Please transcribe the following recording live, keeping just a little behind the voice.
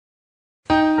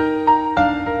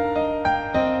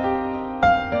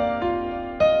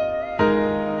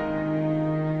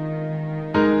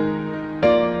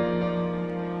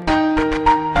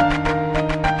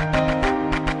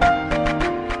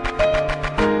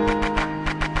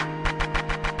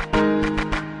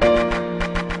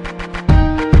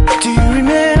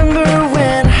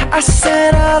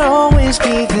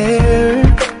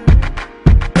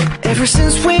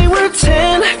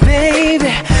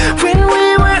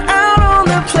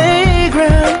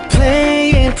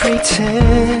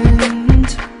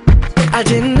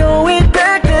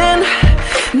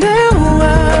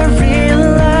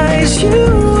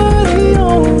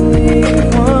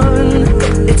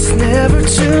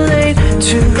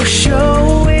to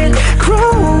show it.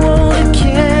 Grow all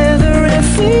together and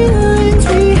feelings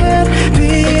we had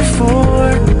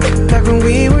before, back when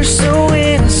we were so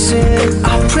innocent.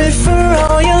 I pray for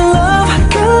all your love,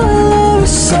 girl, love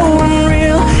is so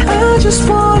unreal. I just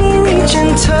wanna reach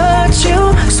and touch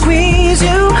you, squeeze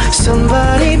you,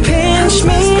 somebody pinch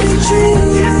me.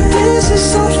 This is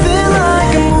something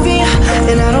like a movie,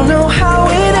 and I don't know how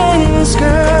it ends,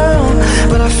 girl,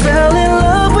 but I fell in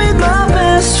love with my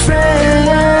best friend.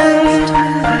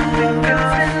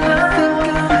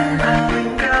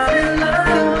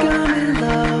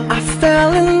 I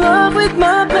fell in love with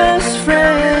my best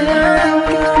friend.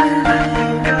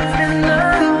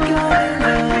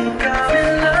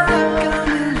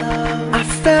 I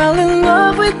fell in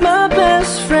love with my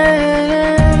best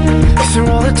friend. Through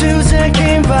all the dudes that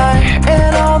came by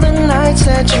and all the nights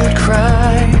that you'd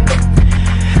cry,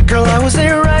 girl, I was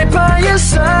there right by your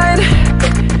side.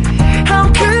 How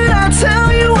could I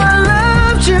tell you I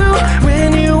loved you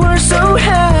when you were so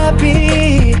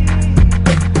happy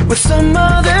with some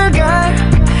other guy?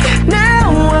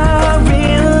 Now I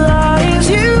realize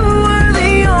you were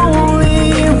the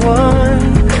only one.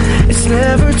 It's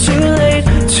never too late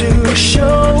to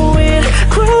show it.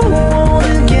 Grow all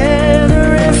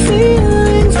together and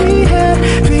feelings we had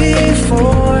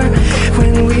before,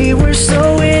 when we were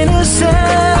so innocent.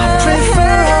 I pray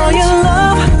for all your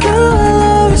love, girl,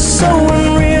 love is so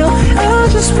unreal. I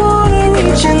just wanna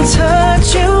reach and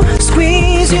touch you,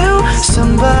 squeeze you,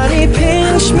 somebody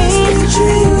pinch me.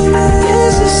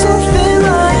 This is something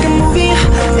like a movie,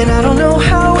 and I don't know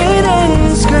how it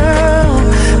ends, girl,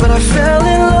 but I fell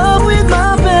in love with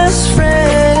my best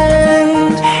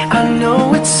friend. I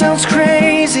know it sounds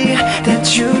crazy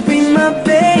that you'd be my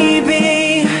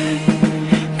baby,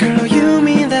 girl, you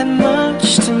mean that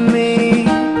much to me,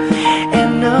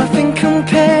 and nothing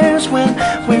compares when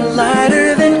we're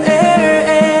lighter than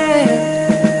air.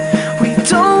 We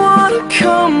don't wanna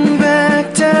come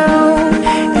back down,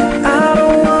 and I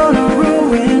don't wanna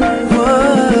ruin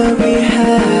what we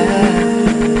had.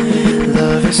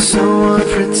 Love is so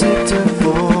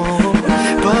unpredictable,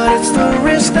 but it's the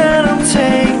risk that I'm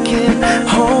taking,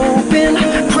 hoping,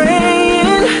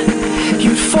 praying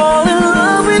you'd fall in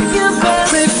love with your best. I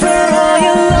pray for all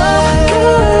your love,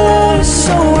 girl, love is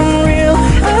so unreal.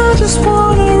 I just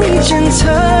wanna reach and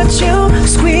touch you,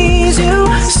 squeeze you,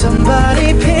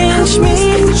 somebody pinch me.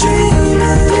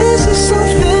 This is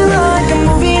something like a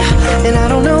movie, and I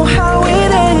don't know how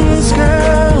it ends,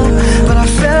 girl, but I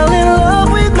fell in love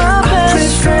with my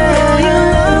best friend. Your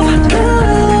love, girl,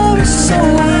 love is so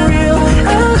unreal. I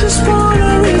just wanna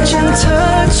reach and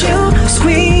touch you,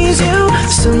 squeeze you,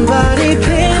 somebody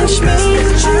pinch me.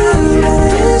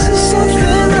 This is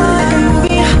something like a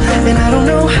movie, and I don't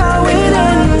know how it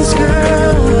ends,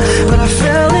 girl, but I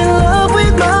fell in love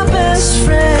with my best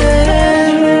friend.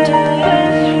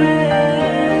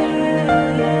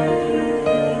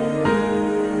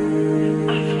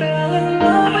 I fell in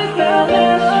love with my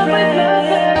best friend.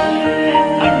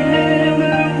 I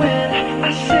remember when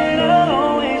I said I'd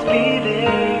always be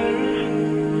there.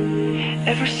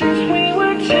 Ever since we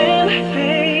were 10,